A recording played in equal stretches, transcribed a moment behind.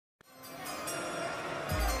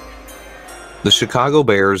The Chicago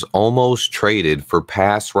Bears almost traded for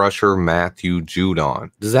pass rusher Matthew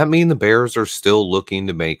Judon. Does that mean the Bears are still looking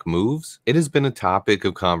to make moves? It has been a topic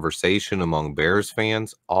of conversation among Bears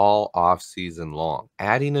fans all offseason long.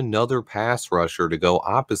 Adding another pass rusher to go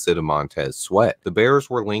opposite of Montez Sweat. The Bears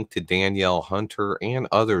were linked to Danielle Hunter and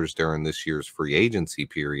others during this year's free agency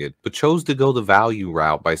period, but chose to go the value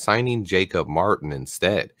route by signing Jacob Martin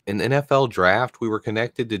instead. In the NFL draft, we were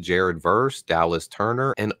connected to Jared Verse, Dallas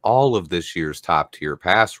Turner, and all of this year's top-tier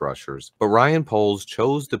pass rushers, but Ryan Poles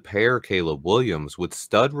chose to pair Caleb Williams with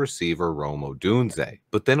stud receiver Rome Odunze.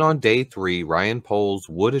 But then on day 3, Ryan Poles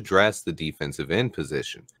would address the defensive end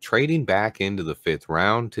position, trading back into the 5th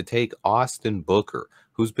round to take Austin Booker,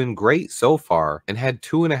 who's been great so far and had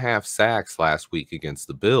 2.5 sacks last week against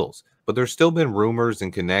the Bills. But there's still been rumors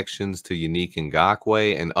and connections to Yannick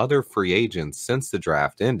Ngakoue and other free agents since the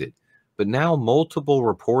draft ended. But now multiple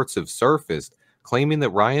reports have surfaced claiming that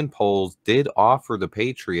Ryan Poles did offer the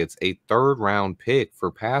Patriots a 3rd-round pick for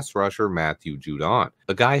pass rusher Matthew Judon,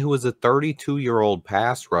 a guy who is a 32-year-old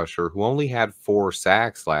pass rusher who only had 4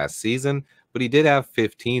 sacks last season, but he did have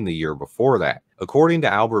 15 the year before that. According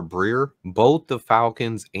to Albert Breer, both the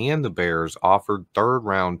Falcons and the Bears offered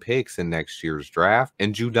 3rd-round picks in next year's draft,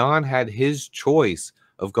 and Judon had his choice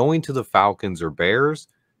of going to the Falcons or Bears,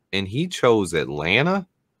 and he chose Atlanta?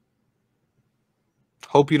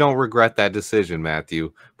 Hope you don't regret that decision,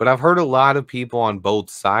 Matthew. But I've heard a lot of people on both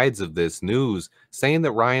sides of this news saying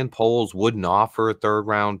that Ryan Poles wouldn't offer a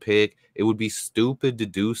 3rd-round pick. It would be stupid to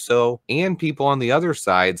do so. And people on the other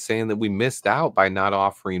side saying that we missed out by not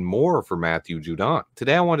offering more for Matthew Judon.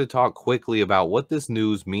 Today, I want to talk quickly about what this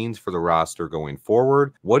news means for the roster going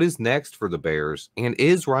forward, what is next for the Bears, and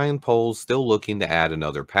is Ryan Poles still looking to add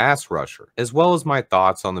another pass rusher, as well as my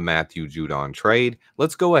thoughts on the Matthew Judon trade.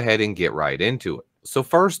 Let's go ahead and get right into it. So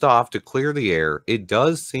first off, to clear the air, it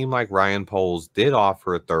does seem like Ryan Poles did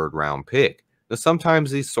offer a 3rd-round pick. Now,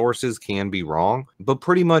 sometimes these sources can be wrong, but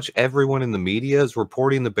pretty much everyone in the media is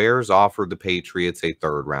reporting the Bears offered the Patriots a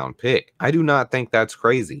 3rd-round pick. I do not think that's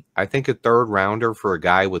crazy. I think a 3rd-rounder for a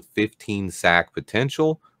guy with 15 sack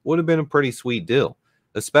potential would have been a pretty sweet deal,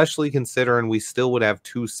 especially considering we still would have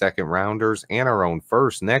 2 second-rounders and our own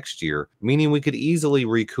 1st next year, meaning we could easily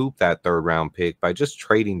recoup that 3rd-round pick by just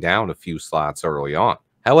trading down a few slots early on.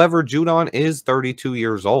 However, Judon is 32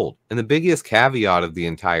 years old, and the biggest caveat of the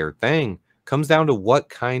entire thing comes down to what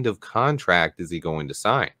kind of contract is he going to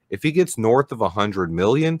sign. If he gets north of $100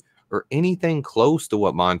 million or anything close to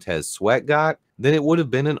what Montez Sweat got, then it would have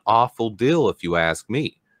been an awful deal if you ask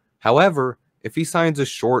me. However, if he signs a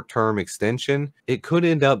short-term extension, it could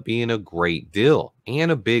end up being a great deal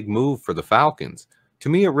and a big move for the Falcons. To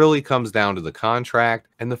me, it really comes down to the contract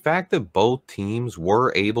and the fact that both teams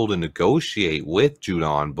were able to negotiate with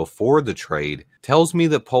Judon before the trade tells me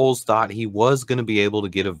that Poles thought he was going to be able to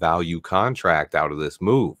get a value contract out of this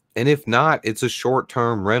move. And if not, it's a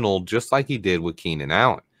short-term rental just like he did with Keenan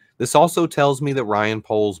Allen. This also tells me that Ryan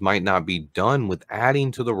Poles might not be done with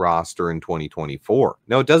adding to the roster in 2024.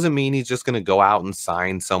 Now, it doesn't mean he's just going to go out and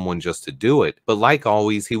sign someone just to do it, but like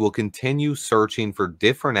always, he will continue searching for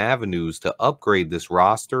different avenues to upgrade this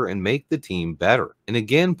roster and make the team better. And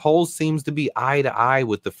again, Poles seems to be eye to eye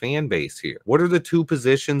with the fan base here. What are the 2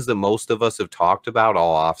 positions that most of us have talked about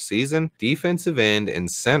all offseason? Defensive end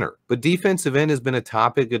and center. But defensive end has been a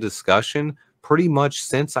topic of discussion pretty much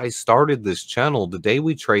since I started this channel the day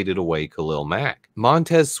we traded away Khalil Mack.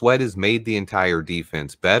 Montez Sweat has made the entire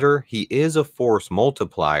defense better. He is a force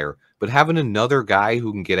multiplier, but having another guy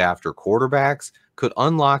who can get after quarterbacks could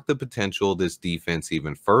unlock the potential of this defense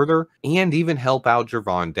even further and even help out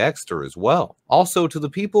Gervon Dexter as well. Also, to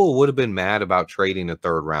the people who would have been mad about trading a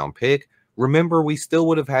 3rd-round pick, remember we still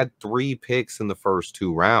would have had 3 picks in the first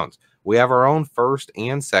 2 rounds. We have our own 1st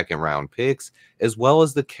and 2nd-round picks, as well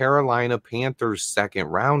as the Carolina Panthers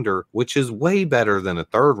 2nd-rounder, which is way better than a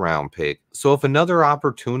 3rd-round pick. So if another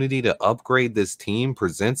opportunity to upgrade this team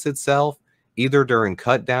presents itself, either during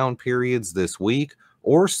cut-down periods this week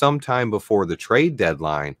or sometime before the trade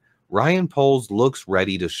deadline, Ryan Poles looks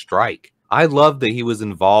ready to strike. I love that he was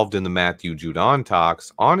involved in the Matthew Judon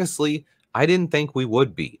talks. Honestly, I didn't think we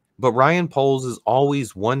would be. But Ryan Poles is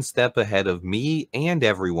always one step ahead of me and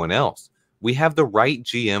everyone else. We have the right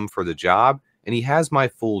GM for the job, and he has my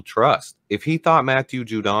full trust. If he thought Matthew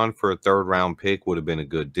Judon for a 3rd-round pick would have been a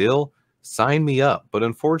good deal, sign me up. But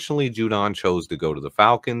unfortunately, Judon chose to go to the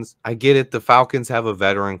Falcons. I get it. The Falcons have a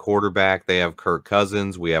veteran quarterback. They have Kirk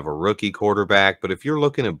Cousins. We have a rookie quarterback. But if you're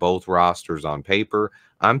looking at both rosters on paper,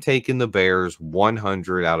 I'm taking the Bears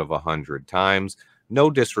 100 out of 100 times.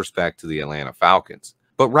 No disrespect to the Atlanta Falcons.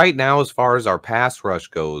 But right now, as far as our pass rush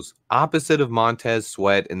goes, opposite of Montez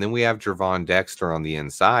Sweat, and then we have Jervon Dexter on the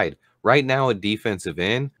inside. Right now at defensive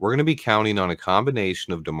end, we're going to be counting on a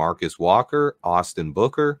combination of DeMarcus Walker, Austin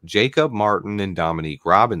Booker, Jacob Martin, and Dominique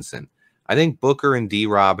Robinson. I think Booker and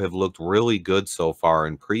D-Rob have looked really good so far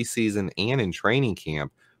in preseason and in training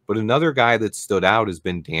camp, but another guy that stood out has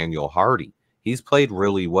been Daniel Hardy. He's played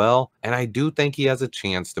really well, and I do think he has a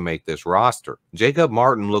chance to make this roster. Jacob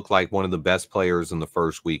Martin looked like one of the best players in the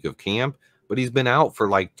first week of camp, but he's been out for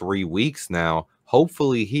like 3 weeks now.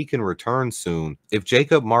 Hopefully he can return soon. If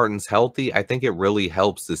Jacob Martin's healthy, I think it really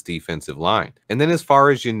helps this defensive line. And then as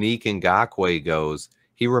far as Yannick Ngakoue goes,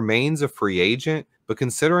 he remains a free agent, but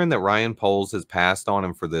considering that Ryan Poles has passed on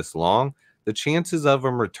him for this long, the chances of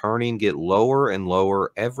him returning get lower and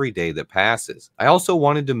lower every day that passes. I also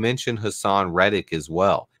wanted to mention Hassan Reddick as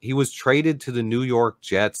well. He was traded to the New York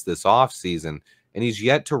Jets this offseason, and he's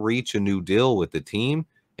yet to reach a new deal with the team,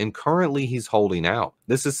 and currently he's holding out.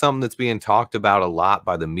 This is something that's being talked about a lot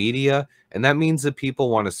by the media, and that means that people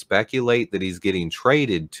want to speculate that he's getting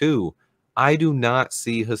traded too. I do not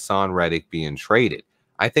see Hassan Reddick being traded.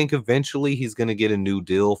 I think eventually he's going to get a new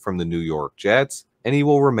deal from the New York Jets, and he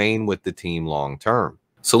will remain with the team long term.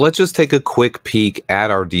 So let's just take a quick peek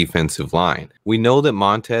at our defensive line. We know that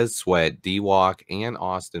Montez Sweat, D-Walk, and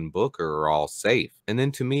Austin Booker are all safe. And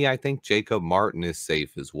then to me, I think Jacob Martin is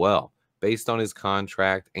safe as well, based on his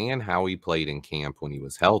contract and how he played in camp when he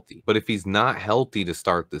was healthy. But if he's not healthy to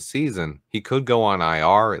start the season, he could go on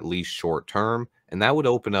IR at least short term, and that would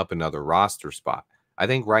open up another roster spot. I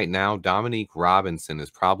think right now, Dominique Robinson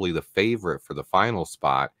is probably the favorite for the final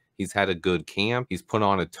spot. He's had a good camp, he's put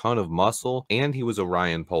on a ton of muscle, and he was a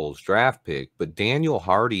Ryan Poles draft pick. But Daniel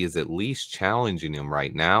Hardy is at least challenging him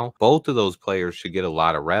right now. Both of those players should get a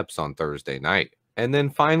lot of reps on Thursday night. And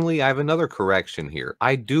then finally, I have another correction here.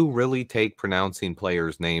 I do really take pronouncing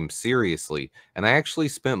players' names seriously, and I actually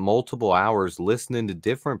spent multiple hours listening to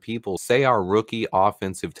different people say our rookie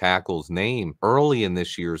offensive tackle's name early in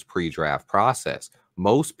this year's pre-draft process.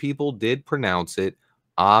 Most people did pronounce it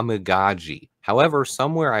Amagaji. However,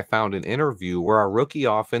 somewhere I found an interview where our rookie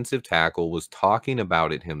offensive tackle was talking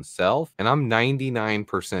about it himself, and I'm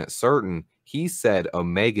 99% certain he said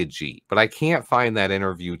Omega G. But I can't find that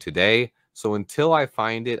interview today, so until I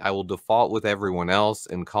find it, I will default with everyone else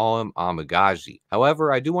and call him Amagaji.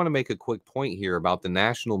 However, I do want to make a quick point here about the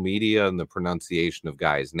national media and the pronunciation of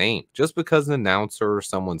guys' names. Just because an announcer or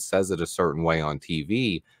someone says it a certain way on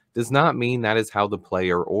TV does not mean that is how the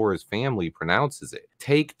player or his family pronounces it.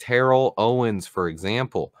 Take Terrell Owens, for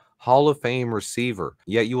example, Hall of Fame receiver,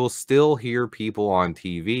 yet you will still hear people on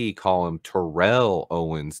TV call him Terrell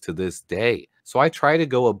Owens to this day. So I try to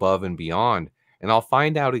go above and beyond, and I'll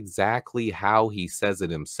find out exactly how he says it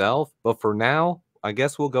himself. But for now, I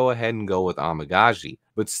guess we'll go ahead and go with Amagaji.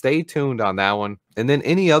 But stay tuned on that one. And then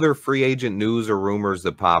any other free agent news or rumors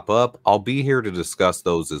that pop up, I'll be here to discuss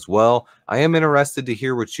those as well. I am interested to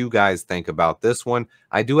hear what you guys think about this one.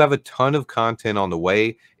 I do have a ton of content on the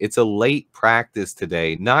way. It's a late practice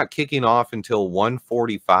today, not kicking off until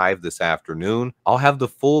 1:45 this afternoon. I'll have the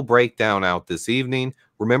full breakdown out this evening.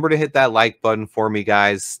 Remember to hit that like button for me,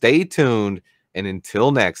 guys. Stay tuned. And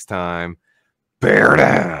until next time, bear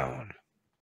down.